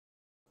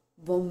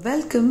Warm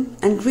welcome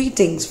and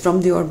greetings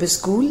from the Orbis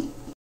School.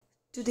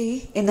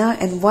 Today in our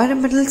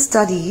environmental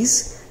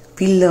studies,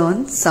 we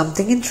learn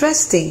something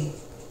interesting.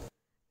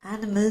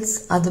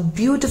 Animals are the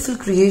beautiful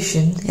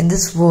creation in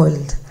this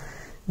world.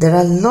 There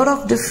are a lot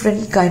of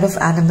different kind of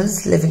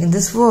animals living in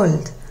this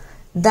world.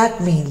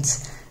 That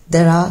means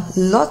there are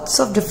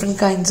lots of different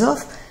kinds of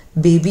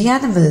baby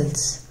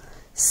animals.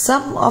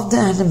 Some of the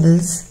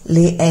animals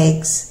lay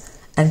eggs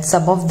and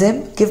some of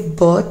them give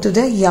birth to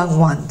their young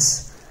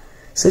ones.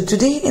 So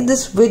today in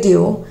this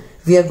video,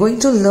 we are going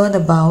to learn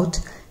about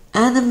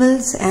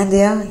animals and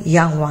their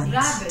young ones.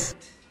 Rabbit,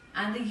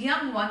 and the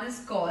young one is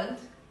called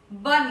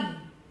bunny.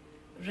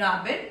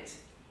 Rabbit,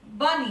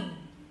 bunny.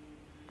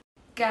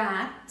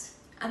 Cat,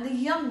 and the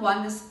young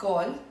one is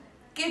called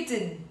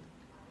kitten.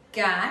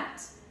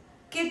 Cat,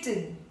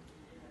 kitten.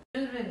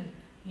 Children,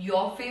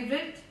 your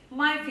favorite,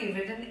 my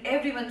favorite and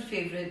everyone's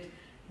favorite.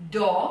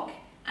 Dog,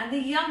 and the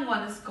young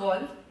one is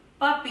called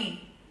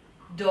puppy.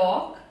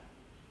 Dog,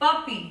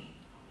 puppy.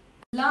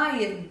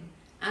 Lion,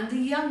 and the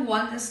young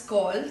one is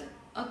called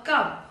a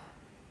cub.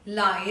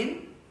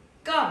 Lion,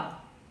 cub.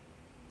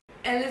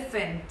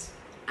 Elephant,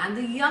 and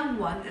the young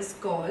one is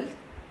called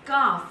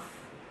calf.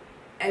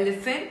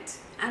 Elephant,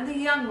 and the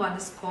young one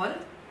is called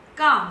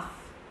calf.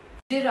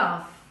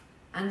 Giraffe,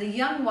 and the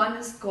young one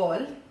is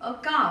called a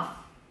calf.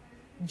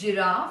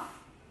 Giraffe,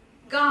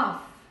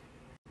 calf.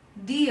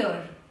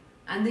 Deer,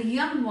 and the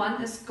young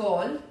one is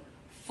called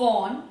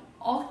fawn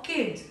or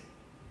kid.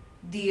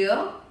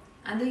 Deer,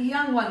 and the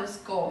young one is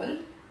called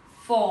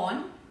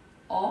fawn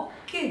or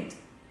kid.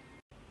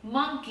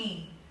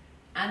 Monkey,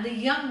 and the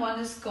young one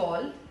is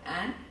called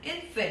an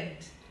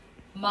infant.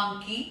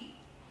 Monkey,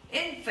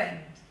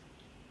 infant.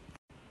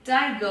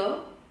 Tiger,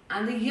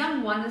 and the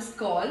young one is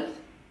called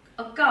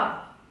a cub.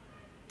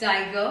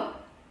 Tiger,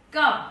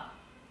 cub.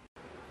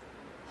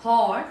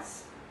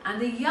 Horse,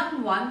 and the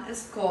young one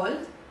is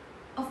called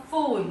a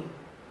foal.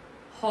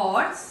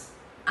 Horse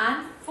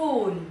and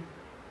foal.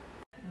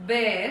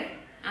 Bear,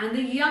 and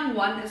the young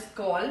one is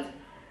called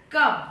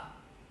cub.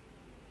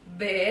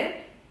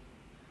 Bear,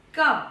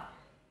 cub.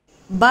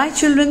 Bye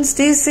children,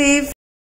 stay safe.